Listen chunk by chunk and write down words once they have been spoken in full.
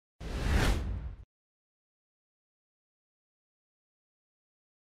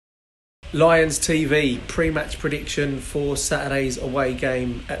Lions TV pre-match prediction for Saturday's away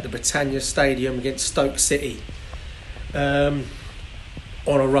game at the Britannia Stadium against Stoke City. On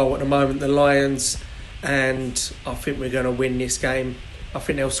a roll at the moment, the Lions, and I think we're going to win this game. I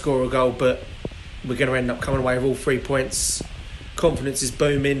think they'll score a goal, but we're going to end up coming away with all 3 points. Confidence is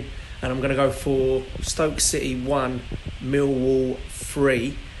booming, and I'm going to go for Stoke City 1, Millwall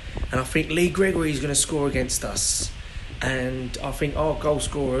 3. And I think Lee Gregory is going to score against us. And I think our goal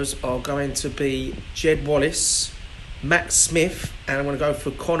scorers are going to be Jed Wallace, Matt Smith, and I'm going to go for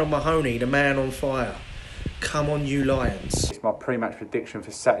Connor Mahoney, the man on fire. Come on, you Lions. It's my pre-match prediction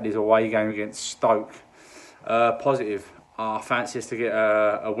for Saturday's away game against Stoke. Positive. I fancy us to get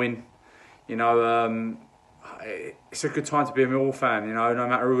a win. You know, it's a good time to be a Millwall fan. You know, no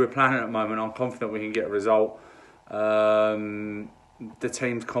matter who we're playing at the moment, I'm confident we can get a result. The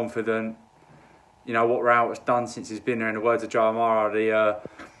team's confident. You know, what Rowett has done since he's been there, in the words of Joe Amara,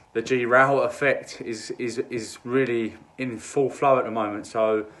 the G Rowett effect is really in full flow at the moment.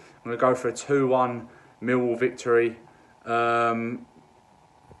 So I'm going to go for a 2-1 Millwall victory.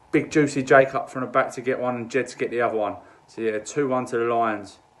 Big juicy Jake up from the back to get one and Jed to get the other one. So yeah, 2-1 to the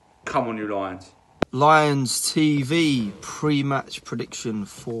Lions. Come on, you Lions. Lions TV pre-match prediction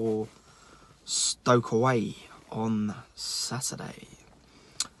for Stoke away on Saturday.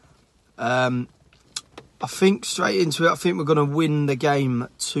 I think straight into it, I think we're going to win the game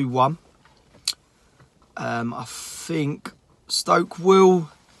 2-1. I think Stoke will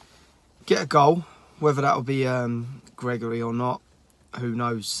get a goal, whether that will be Gregory or not, who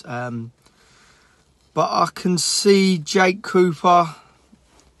knows. But I can see Jake Cooper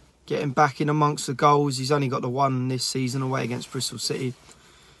getting back in amongst the goals. He's only got the one this season away against Bristol City.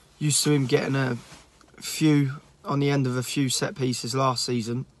 Used to him getting a few on the end of a few set pieces last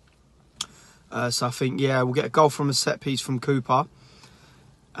season. So I think, yeah, we'll get a goal from a set piece from Cooper.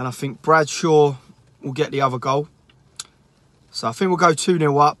 And I think Bradshaw will get the other goal. So I think we'll go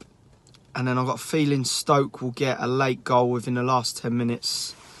 2-0 up. And then I've got a feeling Stoke will get a late goal within the last 10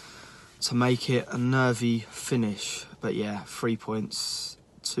 minutes to make it a nervy finish. But yeah, 3 points,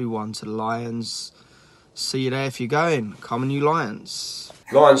 2-1 to the Lions. See you there if you're going. Come on, you Lions.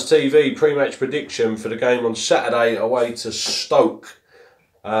 Lions TV pre-match prediction for the game on Saturday away to Stoke.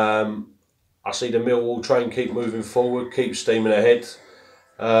 I see the Millwall train keep moving forward, keep steaming ahead.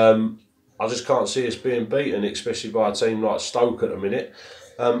 I just can't see us being beaten, especially by a team like Stoke at the minute.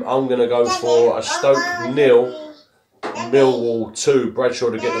 I'm going to go for a Stoke 0, Millwall 2, Bradshaw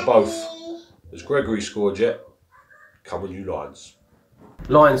to get the both. Has Gregory scored yet? Come on, you Lions.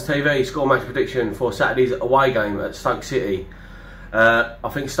 Lions TV score match prediction for Saturday's away game at Stoke City. I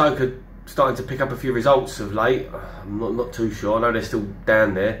think Stoke are starting to pick up a few results of late. I'm not too sure. I know they're still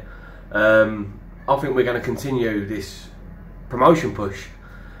down there. I think we're going to continue this promotion push,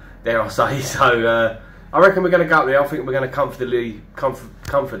 dare I say. So I reckon we're going to go up there. I think we're going to comfortably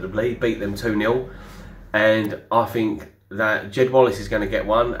beat them 2-0. And I think that Jed Wallace is going to get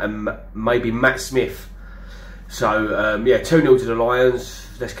one, and maybe Matt Smith. So yeah, 2-0 to the Lions.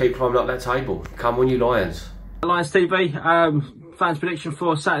 Let's keep climbing up that table. Come on, you Lions. Lions TV, fans prediction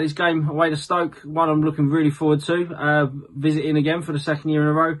for Saturday's game away to Stoke. One I'm looking really forward to. Visiting again for the second year in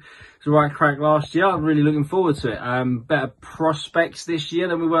a row. It was a right crack last year. I'm really looking forward to it. Better prospects this year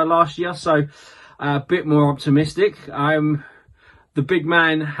than we were last year, so a bit more optimistic. The big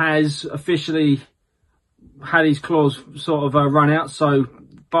man has officially had his clause sort of run out, so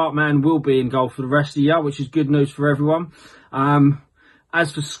Bartman will be in goal for the rest of the year, which is good news for everyone.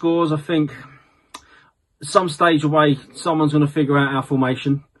 As for scores, I think some stage away, someone's going to figure out our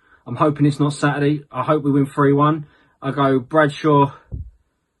formation. I'm hoping it's not Saturday. I hope we win 3-1. I go Bradshaw,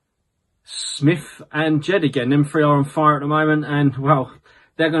 Smith and Jed again. Them three are on fire at the moment, and well,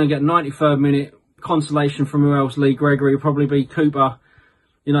 they're going to get 93rd minute consolation from who else? Lee Gregory. Will probably be Cooper,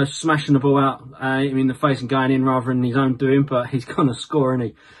 you know, smashing the ball out him in the face and going in rather than his own doing, but he's going to score, isn't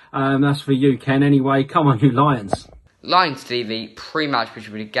he? That's for you, Ken. Anyway, come on, you Lions. Lions TV pre-match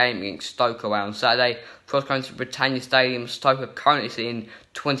prediction for the game against Stoke away on Saturday. First going to Britannia Stadium. Stoke are currently sitting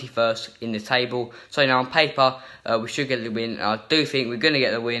 21st in the table. So now on paper, we should get the win. And I do think we're going to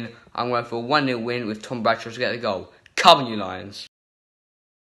get the win. I'm going for a 1-0 win with Tom Bradshaw to get the goal. Come on, you Lions.